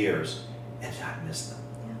 50 years and not miss them.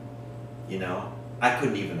 Yeah. You know, I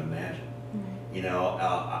couldn't even imagine. Mm-hmm. You know,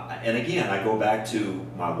 and again, I go back to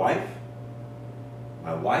my wife,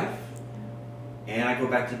 and I go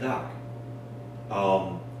back to Doc.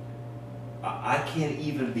 I can't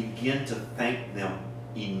even begin to thank them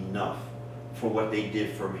enough for what they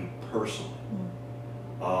did for me personally.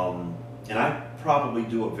 Mm-hmm. And I probably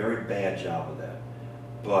do a very bad job of that.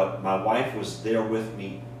 But my wife was there with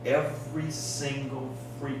me every single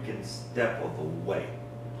freaking step of the way.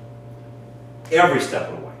 Every step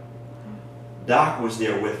of the way. Doc was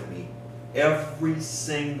there with me every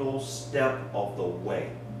single step of the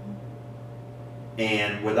way.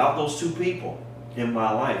 And without those two people in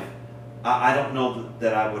my life, I don't know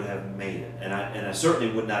that I would have made it. And I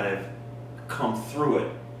certainly would not have come through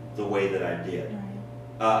it the way that I did.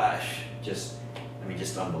 Right. Just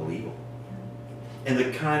unbelievable. And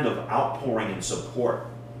the kind of outpouring and support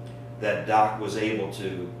that Doc was able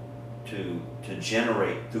to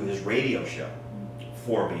generate through his radio show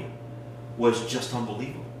for me was just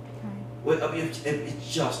unbelievable. Right. I mean,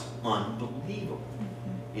 it's just unbelievable.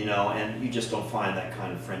 Mm-hmm. You know, and you just don't find that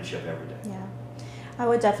kind of friendship every day. Yeah. I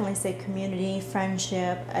would definitely say community,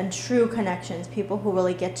 friendship, and true connections. People who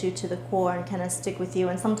really get you to the core and kind of stick with you,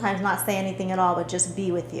 and sometimes not say anything at all, but just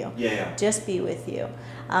be with you. Yeah. Just be with you.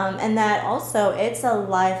 And that also, it's a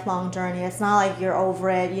lifelong journey. It's not like you're over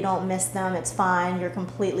it, you don't miss them, it's fine, you're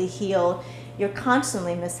completely healed. You're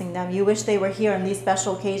constantly missing them. You wish they were here on these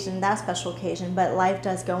special occasion, that special occasion, but life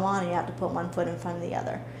does go on and you have to put one foot in front of the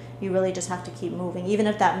other. You really just have to keep moving, even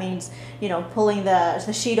if that means, you know, pulling the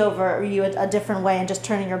sheet over you a different way and just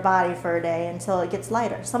turning your body for a day until it gets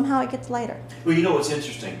lighter. Somehow it gets lighter. Well, you know what's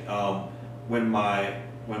interesting? When my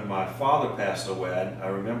father passed away, I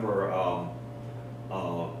remember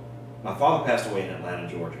my father passed away in Atlanta,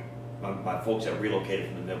 Georgia. My folks had relocated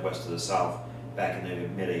from the Midwest to the South back in the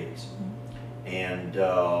mid-'80s. Mm-hmm. And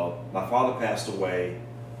my father passed away.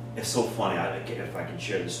 It's so funny, if I can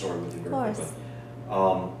share this story with you very quickly.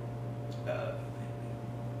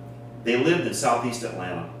 They lived in southeast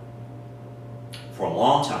Atlanta for a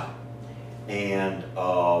long time, and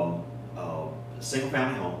single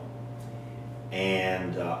family home.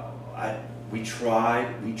 And we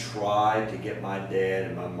tried to get my dad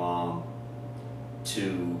and my mom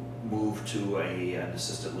to move to an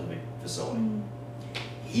assisted living facility. Mm.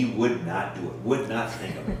 He would not do it, would not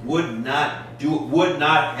think of it, would not do it, would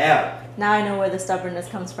not have it. Now I know where the stubbornness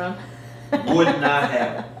comes from. Would not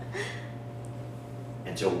have it.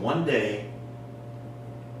 Until one day,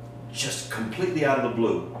 just completely out of the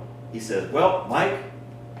blue, he says, well, Mike,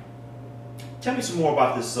 Tell me some more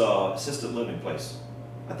about this assisted living place.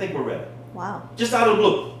 I think we're ready. Wow. Just out of the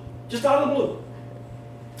blue. Just out of the blue.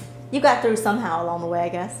 You got through somehow along the way, I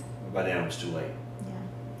guess. By then it was too late. Yeah.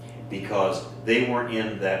 Because they weren't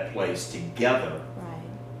in that place together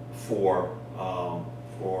for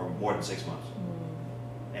more than 6 months.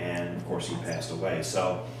 And of course he passed away.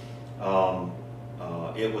 So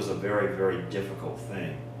it was a very, very difficult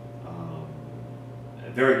thing.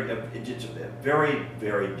 It's a very,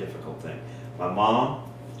 very difficult thing. My mom,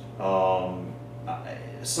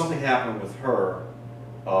 something happened with her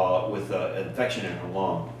with an infection in her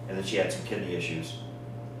lung, and then she had some kidney issues.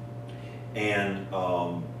 And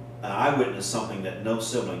I witnessed something that no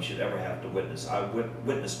sibling should ever have to witness. I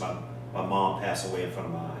witnessed my mom pass away in front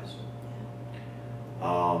of my eyes.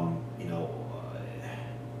 You know,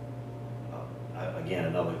 again,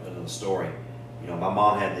 another story. You know, my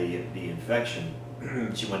mom had the infection.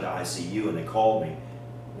 She went to ICU, and they called me.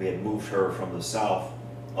 We had moved her from the south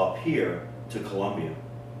up here to Columbia,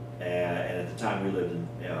 and at the time we lived in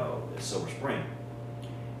Silver Spring.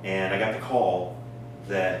 And I got the call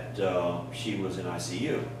that she was in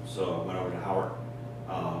ICU, so I went over to Howard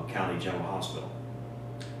County General Hospital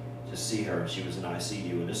to see her. She was in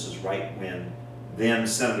ICU, and this is right when then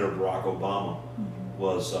Senator Barack Obama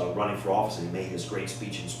was running for office, and he made his great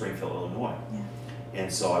speech in Springfield, Illinois. Yeah.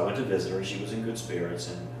 And so I went to visit her. She was in good spirits,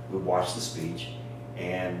 and we watched the speech.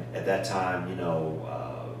 And at that time, you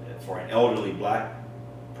know, for an elderly black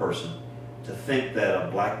person to think that a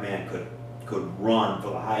black man could run for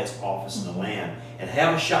the highest office in the land and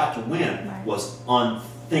have a shot to win was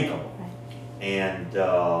unthinkable. And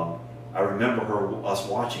I remember us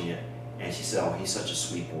watching it, and she said, "Oh, he's such a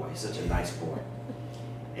sweet boy. He's such a nice boy."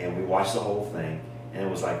 And we watched the whole thing, and it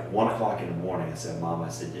was like 1 o'clock in the morning. I said, "Mom," I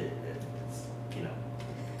said, it's, you know,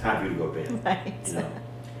 time for you to go to bed." Right. You know.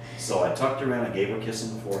 So I tucked her in, I gave her a kiss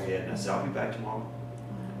on the forehead, and I said, "I'll be back tomorrow."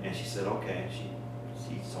 And she said, "Okay." She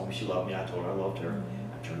told me she loved me. I told her I loved her.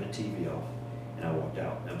 I turned the TV off, and I walked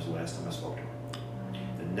out. That was the last time I spoke to her.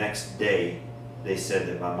 The next day, they said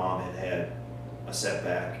that my mom had had a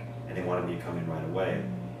setback, and they wanted me to come in right away.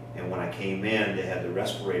 And when I came in, they had the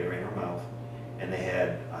respirator in her mouth, and they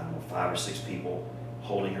had, I don't know, 5 or 6 people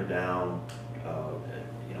holding her down,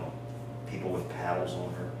 you know, people with paddles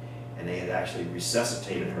on her, and they had actually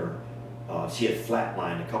resuscitated her. She had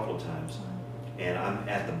flatlined a couple of times, and I'm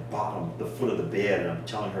at the bottom, the foot of the bed, and I'm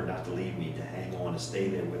telling her not to leave me, to hang on, to stay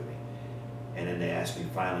there with me. And then they asked me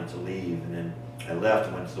finally to leave, and then I left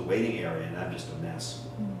and went to the waiting area, and I'm just a mess.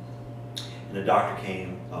 And the doctor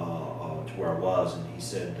came to where I was, and he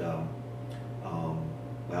said,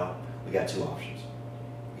 "Well, we got 2 options.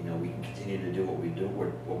 You know, we can continue to do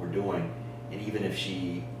what we're doing, and even if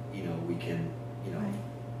she, you know, we can, you know,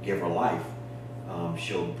 give her life,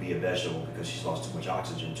 she'll be a vegetable because she's lost too much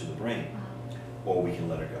oxygen to the brain, or we can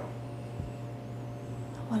let her go."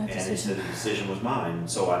 What a decision. And he said the decision was mine, and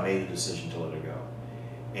so I made the decision to let her go.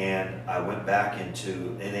 And I went back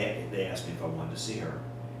into, and they asked me if I wanted to see her,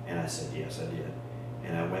 and I said yes, I did.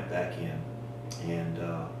 And I went back in, and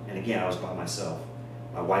again, I was by myself.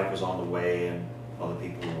 My wife was on the way, and other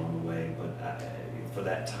people were on the way, but for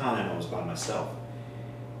that time, I was by myself.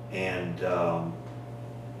 And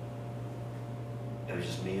it was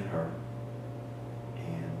just me and her.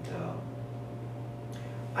 And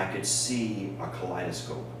I could see a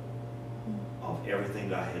kaleidoscope of everything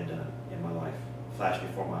that I had done in my life flash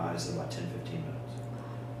before my eyes in about 10, 15 minutes.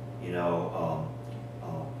 You know,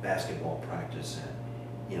 basketball practice, and,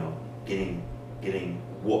 you know, getting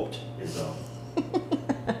whooped is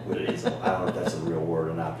what it is. I don't know if that's a real word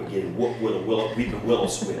or not, but getting whooped with a weeping willow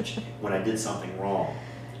switch when I did something wrong.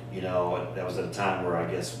 You know, that was at a time where I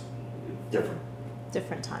guess different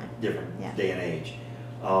time, different day and age.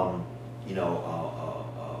 You know,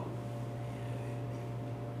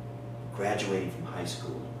 graduating from high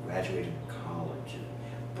school, graduating from college, and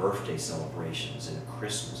birthday celebrations and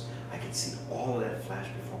Christmas. I could see all of that flash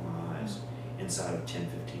before my eyes inside of 10,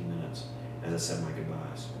 15 minutes as I said my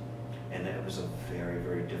goodbyes. And that was a very,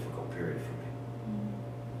 very difficult period for me.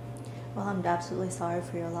 Well, I'm absolutely sorry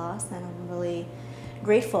for your loss, and I'm really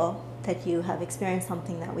grateful that you have experienced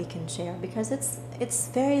something that we can share, because it's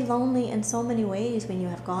very lonely in so many ways when you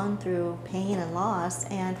have gone through pain and loss,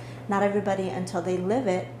 and not everybody until they live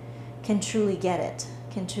it can truly get it,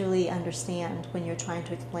 can truly understand when you're trying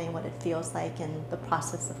to explain what it feels like in the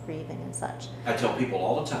process of grieving and such. I tell people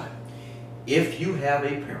all the time, if you have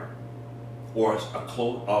a parent or a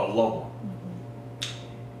loved one,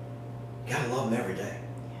 you gotta love them every day.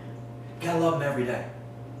 You gotta love them every day.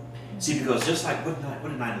 See, because just like what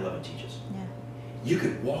did 9/11 teach us? You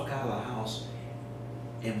could walk out of the house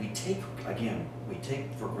And we take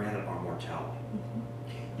for granted our mortality.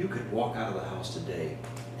 You could walk out of the house today,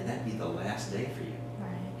 and that'd be the last day for you.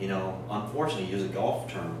 Right. You know, unfortunately, use a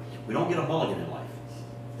golf term, we don't get a mulligan in life.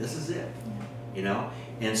 This is it. Yeah. You know?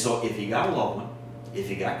 And so if you got a loved one, if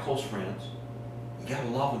you got close friends, you got to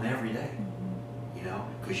love them every day. You know?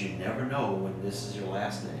 Because you never know when this is your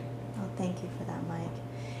last day. Oh, thank you for that, Mike.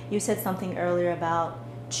 You said something earlier about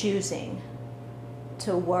choosing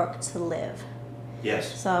to work to live.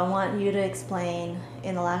 Yes. So I want you to explain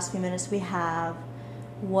in the last few minutes we have,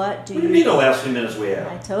 what do you mean the last few minutes we have?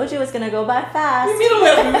 I told you it's going to go by fast. What do you mean the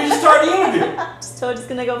last few minutes? We just started the interview. I just told you it's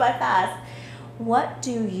going to go by fast. What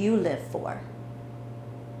do you live for?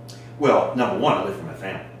 Well, number one, I live for my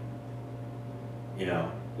family. You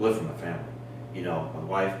know, live for my family. You know, my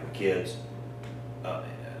wife, my kids, my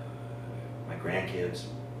grandkids.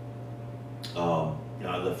 You know,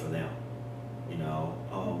 I live for them. You know,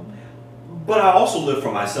 but I also live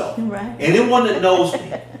for myself. Right. Anyone that knows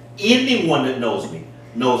me,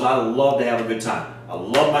 knows I love to have a good time. I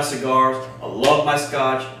love my cigars. I love my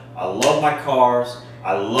scotch. I love my cars.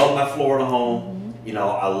 I love my Florida home. You know,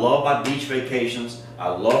 I love my beach vacations. I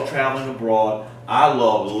love traveling abroad. I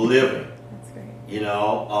love living. That's great. You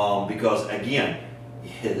know, because again,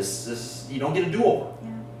 this you don't get a do-over. Yeah.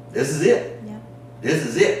 This is it. Yeah. This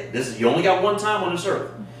is it. You only got one time on this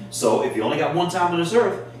earth. So if you only got one time on this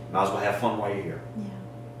earth, you might as well have fun while you're here. Yeah.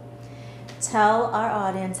 Tell our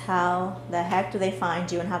audience how the heck do they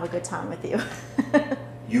find you and have a good time with you.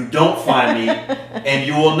 You don't find me, and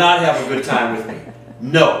you will not have a good time with me.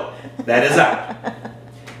 No, that is out.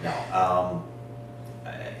 No,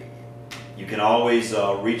 you can always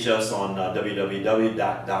reach us on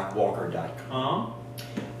www.docwalker.com.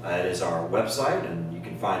 That is our website, and you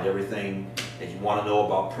can find everything that you want to know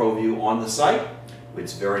about Proview on the site.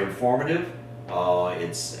 It's very informative.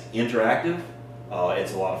 It's interactive.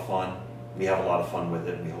 It's a lot of fun. We have a lot of fun with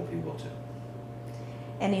it, and we hope you will too.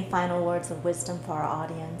 Any final words of wisdom for our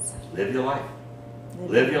audience? Live your life.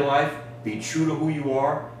 Live your life. Be true to who you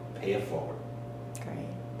are. Pay it forward. Great.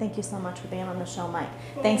 Thank you so much for being on the show, Mike.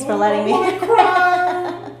 Thanks for letting me.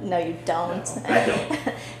 No, you don't. No, I don't.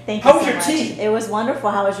 Thank you How was so your much. tea? It was wonderful.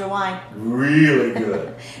 How was your wine? Really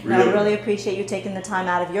good. No, I really appreciate you taking the time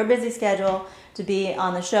out of your busy schedule to be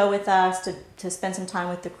on the show with us, to spend some time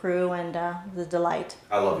with the crew, and the delight.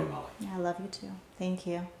 I love you, Molly. Yeah, I love you too. Thank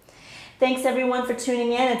you. Thanks everyone for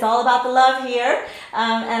tuning in. It's all about the love here.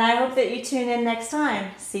 And I hope that you tune in next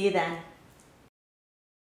time. See you then.